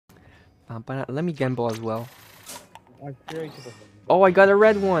But let me gamble as well. I created a Oh, I got a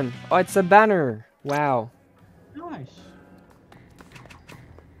red one. Oh, it's a banner. Wow. Nice.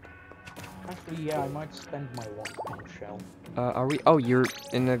 Actually, yeah, I might spend my 1 shell. Are we? Oh, you're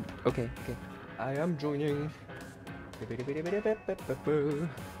in the. Okay, okay. I am joining. I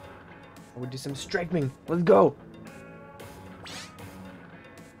will do some striping. Let's go.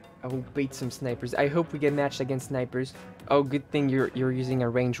 I will bait some snipers. I hope we get matched against snipers. Oh, good thing you're using a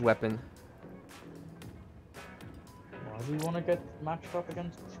ranged weapon. Why do you want to get matched up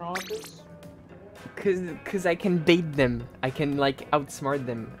against Chargers? Cause I can bait them. I can like outsmart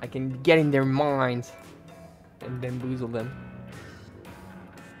them. I can get in their minds and bamboozle them.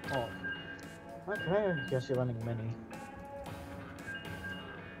 Oh. Okay, I guess you're running mini.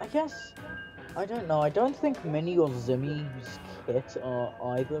 I guess, I don't know, I don't think Mini or Zimmy's kit are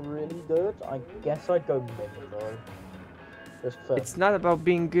either really good. I guess I'd go Mini though. Just for... It's not about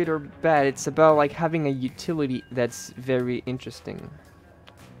being good or bad, it's about like having a utility that's very interesting.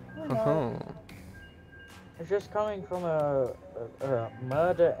 It's just coming from a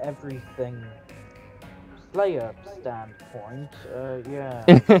murder everything Slayer standpoint, yeah.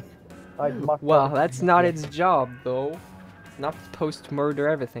 Well, that's not its job though. Not post-murder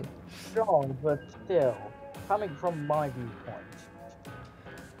everything. Sure, but still, coming from my viewpoint.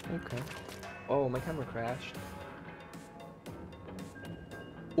 Okay. Oh, my camera crashed.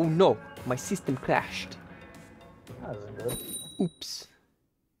 Oh no, my system crashed. That isn't good. Oops.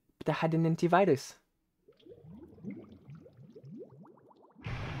 But I had an antivirus.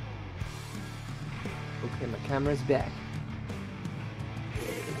 Okay, my camera's back.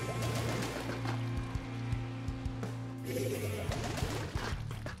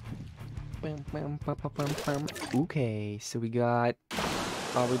 Okay, so we got...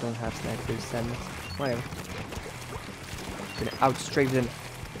 Oh, we don't have snipers, sadness. Whatever. Gonna outstrafe them.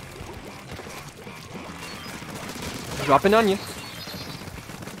 Dropping on you.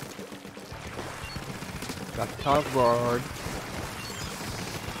 Got covered.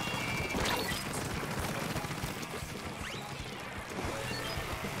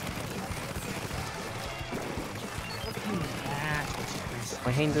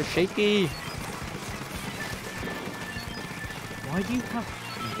 My hands are shaky. Why do you have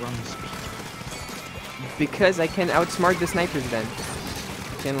run speed? Because I can outsmart the snipers then.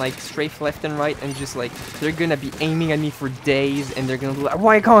 I can like strafe left and right and just like, they're gonna be aiming at me for days and they're gonna be like,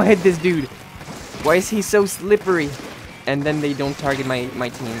 why I can't hit this dude? Why is he so slippery? And then they don't target my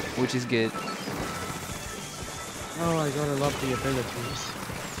team, which is good. Oh, I gotta love the abilities.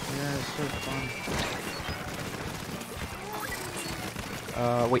 Yeah, it's so fun.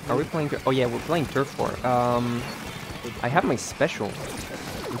 Wait, are we playing? Oh yeah, we're playing Turf War. I have my special,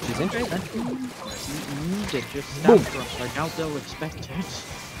 which is interesting. They just stand for us. I doubt they'll expect it.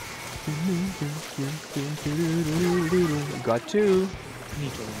 Got two.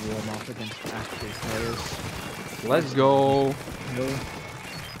 Need to warm up against active players. Let's go. No.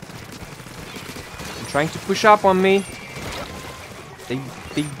 I'm trying to push up on me.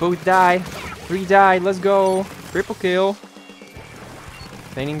 They both die. 3 died. Let's go. Triple kill.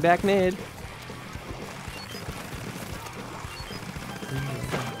 Painting back mid.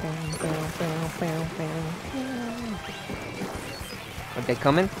 Are they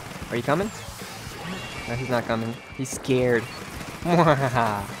coming? Are you coming? No, he's not coming. He's scared.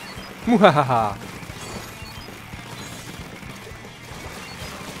 Mwahaha. Mwahaha.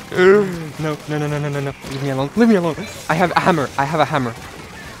 No. Leave me alone. Leave me alone. I have a hammer. I have a hammer.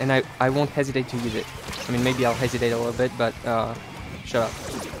 And I won't hesitate to use it. I mean, maybe I'll hesitate a little bit, but, shut up.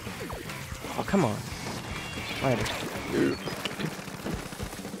 Oh, come on. Whatever.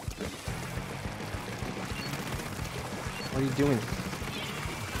 What are you doing?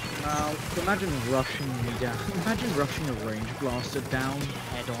 Now, imagine rushing me down. Imagine rushing a range blaster down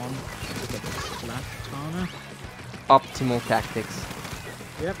head on with a splash katana. Optimal tactics.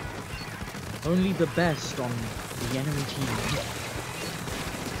 Yep. Only the best on the enemy team.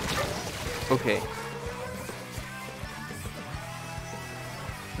 Okay.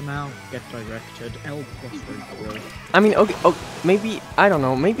 Now get directed. L plus recoil. I mean, okay, oh, maybe, I don't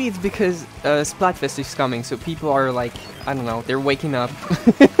know, maybe it's because Splatfest is coming, so people are like, I don't know, they're waking up.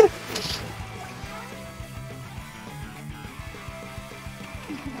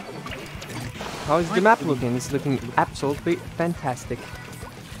 How is the map looking? It's looking absolutely fantastic.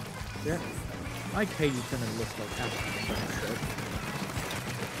 Yeah. My cage is gonna look like absolute shit.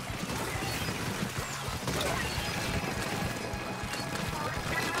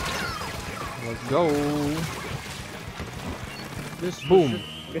 Let's go. This Boom.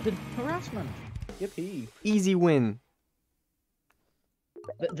 Good harassment. Yippee. Easy win.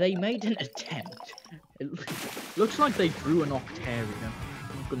 They made an attempt. It looks like they drew an Octarian.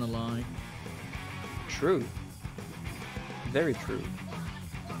 I'm not gonna lie. True. Very true.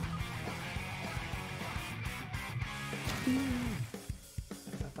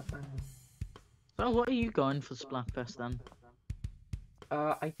 So what are you going for Splatfest then?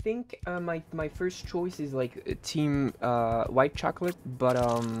 I think my first choice is like Team White Chocolate, but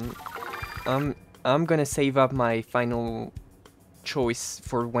I'm gonna save up my final choice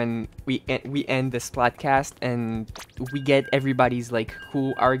for when we end the Splatcast and we get everybody's like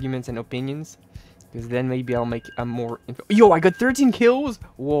cool arguments and opinions, because then maybe I'll make a more Yo, I got 13 kills.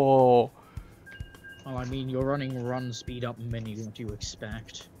 Whoa. Oh, I mean, you're running run speed up mini. What do you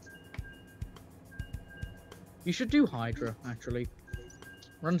expect? You should do Hydra actually.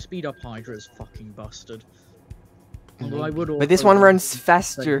 Run speed up Hydra is fucking busted. Although I would. But this one runs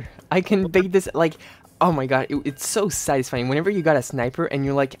faster. I can bait this like. Oh my god, it's so satisfying. Whenever you got a sniper and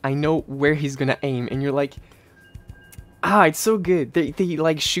you're like, I know where he's gonna aim, and you're like, ah, it's so good. They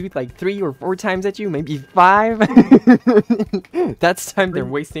like shoot like 3 or 4 times at you, maybe 5. That's time they're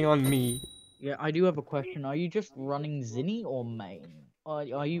wasting on me. Yeah, I do have a question. Are you just running Zinni or main?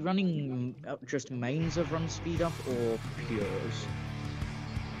 Are you running just mains of run speed up or pures?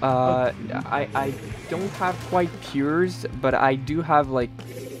 I don't have quite pures, but I do have like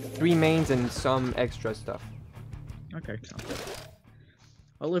 3 mains and some extra stuff. Okay, sounds good.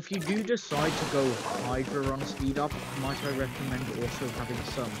 Well, if you do decide to go Hydra run speed up, might I recommend also having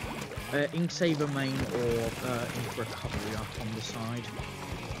some Ink Saber main or Ink Recovery up on the side.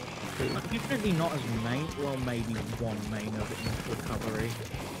 Definitely not as main, well maybe one main of Ink Recovery.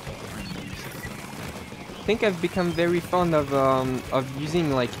 I think I've become very fond of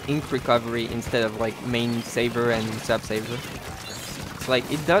using like Ink Recovery instead of like main saver and sub saver. It's like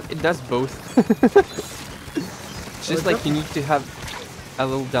it does both. It's just like you need to have a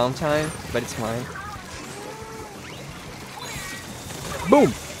little downtime, but it's fine.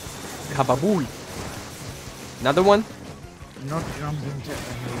 Boom! Kababooey! Another one? Not jump into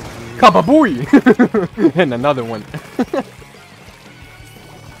any. Kababooey! And another one.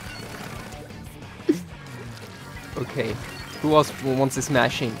 Okay, who else wants a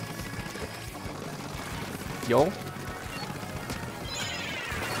smashing? Yo?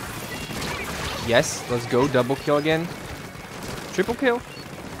 Yes, let's go. Double kill again. Triple kill?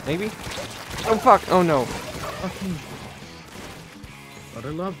 Maybe? Oh fuck, oh no. Fucking. But I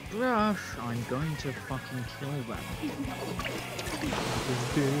love Brush. I'm going to fucking kill them.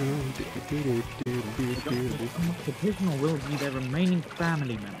 The prisoner will be their remaining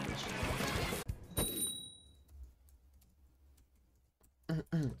family members.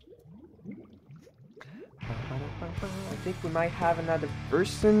 I think we might have another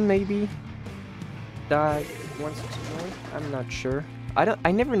person, maybe, that wants to join. I'm not sure.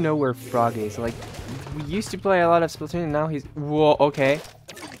 I never know where Frog is. Like, we used to play a lot of Splatoon, and now he's. Whoa, okay.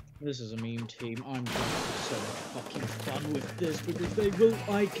 This is a meme team. I'm going to have so much fucking fun with this because they will.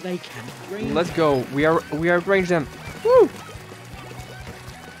 They can range. Let's go. We are range them. Woo!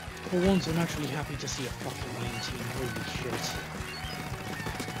 For once, I'm actually happy to see a fucking meme team. Holy shit.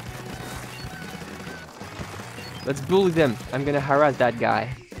 Let's bully them. I'm gonna harass that guy.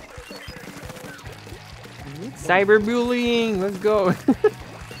 Cyberbullying. Let's go.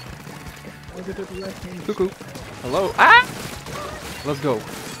 Cuckoo. Hello. Ah! Let's go.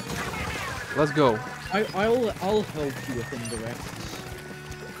 Let's go. I'll help you with indirects.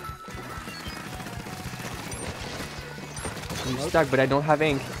 I'm stuck, but I don't have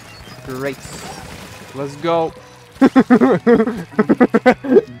ink. Great. Let's go. The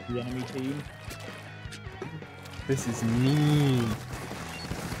enemy team. This is mean.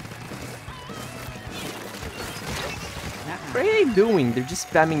 What are they doing? They're just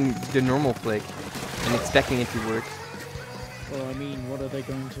spamming the normal click and expecting it to work. Well, I mean, what are they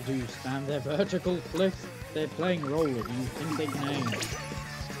going to do? Spam their vertical click? They're playing roller. Do you think they can aim?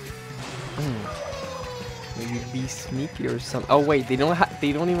 Maybe be sneaky or something. Oh wait, they don't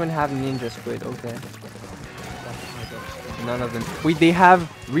even have ninja squid. Okay. None of them. Wait, they have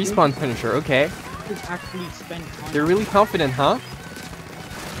respawn finisher. Okay. Actually spend time. They're really confident, huh?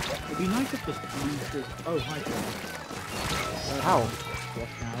 It'd be nice if this blue should. Oh, hi, Frog. Ow.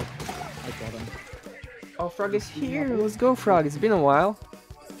 Watch out. I got him. Oh, Frog is here. Let's go, Frog. It's been a while.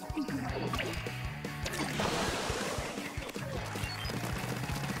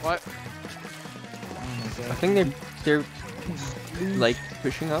 What? Oh my god. I think they're like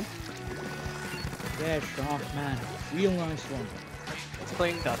pushing up. Yeah, Shark man. Real nice one. It's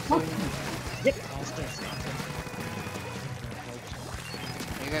playing that. Yep. Downstairs.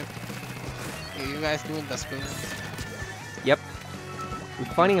 You guys doing the spoons? Yep.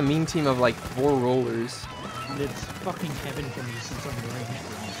 finding a meme team of like 4 rollers. And it's fucking heaven for me since I'm ranged,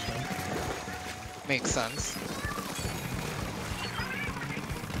 honestly. Makes sense.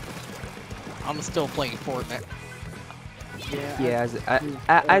 I'm still playing Fortnite. Yeah,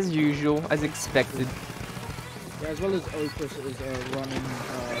 As usual, as expected. yeah, as well as Opus is running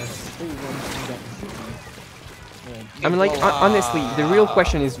full run speed up. I mean, like, Well, honestly, the real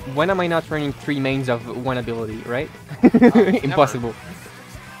question is, when am I not running 3 mains of one ability, right? Impossible.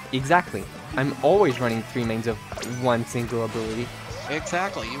 Exactly. I'm always running 3 mains of one single ability.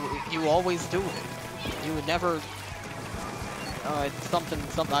 Exactly. You always do it. You would never. It's something.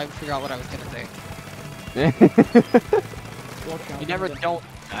 I forgot what I was gonna say. You never don't.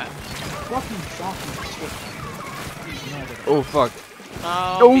 Fucking shocking. Oh, fuck.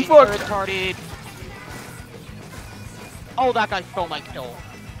 Oh, Oh, fuck! Retarded. Oh, that guy stole my kill.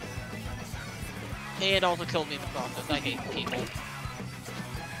 And also killed me in the process. I hate people.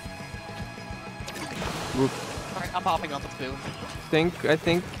 Whoop. Alright, I'm hopping on the spoon. I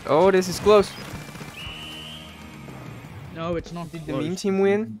think. Oh, this is close. No, it's not. Did the meme team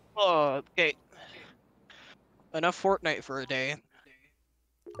win? Oh, okay. Enough Fortnite for a day.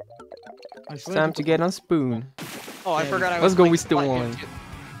 It's time to get on spoon. Oh, I Yeah, forgot I was let's go, playing we still Splatoon won. 2.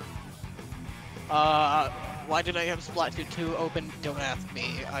 Why did I have Splatoon 2 open? Don't ask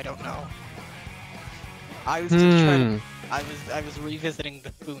me. I don't know. I was just trying to, I was revisiting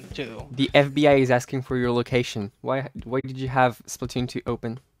the spoon too. The FBI is asking for your location. Why did you have Splatoon 2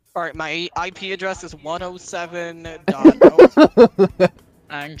 open? Alright, my IP address is 107.0.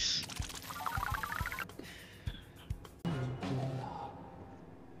 Thanks.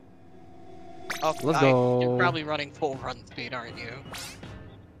 Oh, Let's go. You're probably running full run speed, aren't you?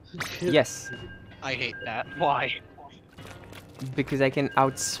 Yes, I hate that. Why? because I can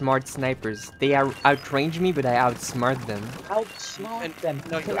outsmart snipers. They outrange me, but I outsmart them. Outsmart them.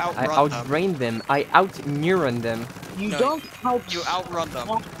 No, you I outrun them. outbrain them. I out-neuron them. You No, don't out. You outrun them.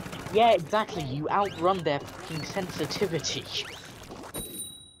 Yeah, exactly. You outrun their fucking sensitivity.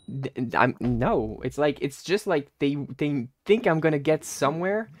 No, it's just like they think I'm gonna get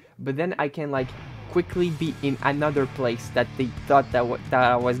somewhere, but then I can like quickly be in another place that they thought that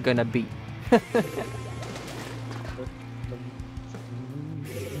I was gonna be.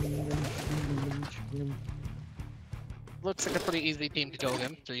 Looks like a pretty easy team to go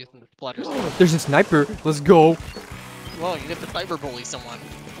against. They're using the splatters. There's a sniper. Let's go. Well, you get to cyberbully someone.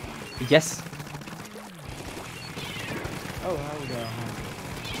 Yes. Oh, hold on.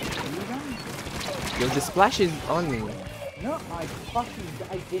 Yo, the splash is on me. No, I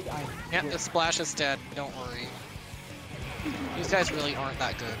did. Yeah, the splash is dead. Don't worry. These guys really aren't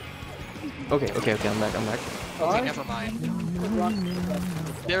that good. Okay, I'm back. Okay, never mind.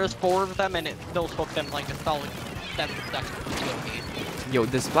 There's 4 of them, and it still took them like a solid 7 seconds to kill me. Yo,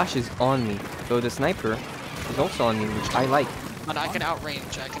 the splash is on me. So the sniper is also on me, which I like. But I can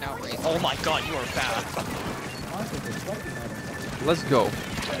outrange. Oh my god, you are fast. Let's go.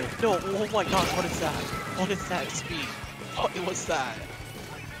 No, oh my god, what is that? What is that speed? What was that?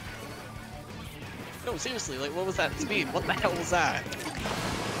 No, seriously, like, what was that speed? What the hell was that?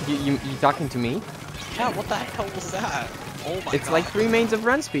 You talking to me? Yeah, what the hell was that? Oh my god. It's like 3 mains of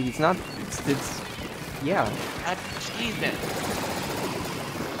run speed. It's not. It's yeah. Jesus.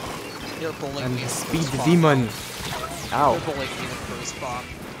 You're bullying I'm me. the for speed respawn, demon. bro. Ow. You're bullying me for respawn.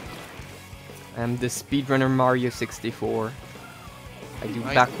 I'm the speedrunner Mario 64. I do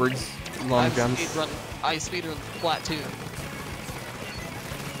backwards long jumps. I speedrun Splatoon.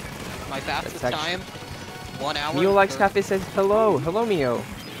 My fastest That's actually- time, 1 hour. Mio likes 30 Cafe says hello. Hello, Mio.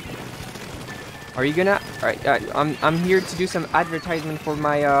 Are you gonna? Alright, I'm here to do some advertisement for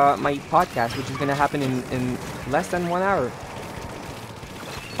my my podcast, which is gonna happen in less than 1 hour.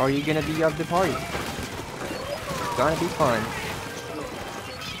 Are you gonna be of the party? It's gonna be fun.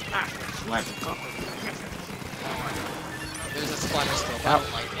 There's a splatter scope. I Ow.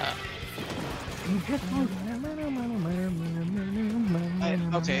 don't like that.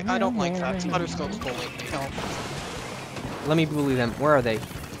 Okay, I don't like that. Splatter scope's bullying me. No. Let me bully them. Where are they?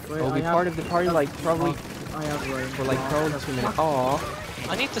 Wait, They'll be part of the party, like probably I have range. for like probably 2 minutes. Aw.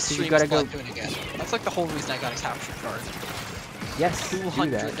 I need to stream gotta go- Splatoon again. That's like the whole reason I got a capture card. Yes, do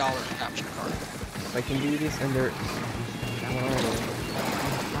 $200 that. capture card. If I can do this and they're.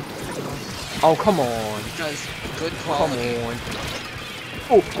 Oh, come on. Because good Come quality. on.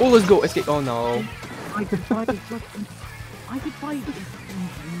 Oh, let's go. Escape. Oh no. I could buy the fucking. I could buy the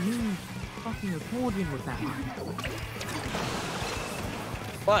new fucking accordion with that.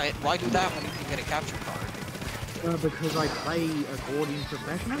 But why do that when you can get a capture card? Because I play accordion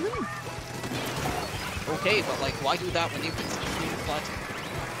professionally. Okay, but like, why do that when you can stream Splatoon?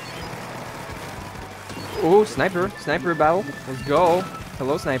 Oh, sniper battle. Let's go.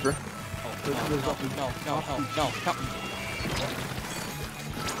 Hello, sniper. No, no.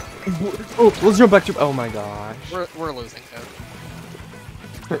 Oh, let's jump back to. Oh my gosh. We're losing,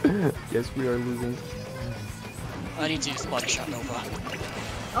 dude. Yes, we are losing. I need to use Bloody Shot Nova.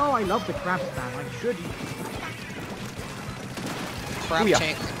 Oh, I love the crab spam. I should. Crab Oh, yeah.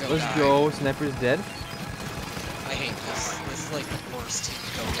 tank can go Let's die. go. Sniper's dead. I hate this. This is like the worst team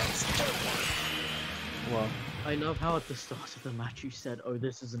to go against. Wow. I love how at the start of the match you said, "Oh,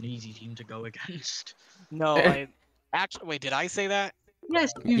 this is an easy team to go against." No, I actually wait. Did I say that?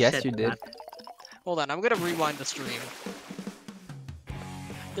 Yes, Yes, you did. Hold on, I'm gonna rewind the stream.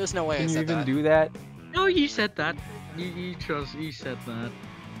 There's no way Can I you said even that. do that? No, you said that. You said that.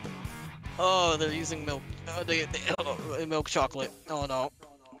 Oh, they're using milk. Milk chocolate. Oh no.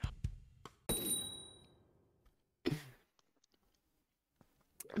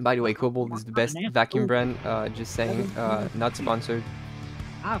 By the way, Kobold is the best vacuum brand. Just saying, not sponsored.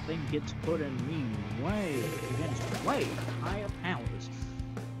 I think it's putting me way against way higher powers.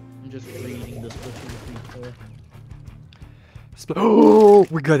 I'm just reading this before. Oh,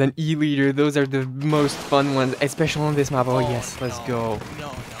 we got an E-leader. Those are the most fun ones, especially on this map. Oh, yes, let's no. go.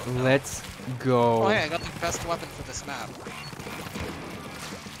 No. Let's go. Oh hey, I got the best weapon for this map.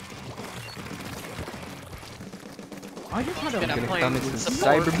 I just had Gonna I'm gonna play come into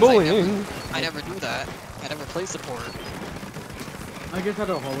support, 'cause cyberbullying. I never do that. I never play support. I just had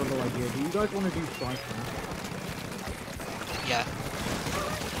a horrible idea. Do you guys want to do Cycling? Yeah.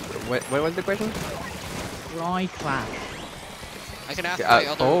 What was the question? Try Clash. I can ask Okay, my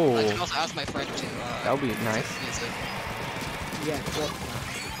other. oh. I can also ask my friend to. That would be nice. Use it. Yeah, what Clash?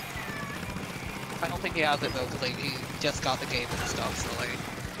 I don't think he has it though, because like, he just got the game and stuff. So like,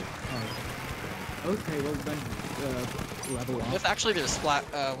 Oh. Okay, well then, level up. it's actually their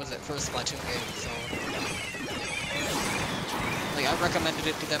was it first Splatoon game? So like, I recommended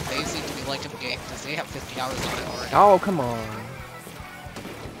it to them. They seem to be liking the game because they have 50 hours on it already. Oh, come on.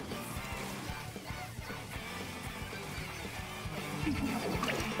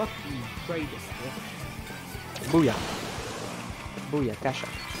 Fuck you, trade it. Booyah. Booyah, Tasha.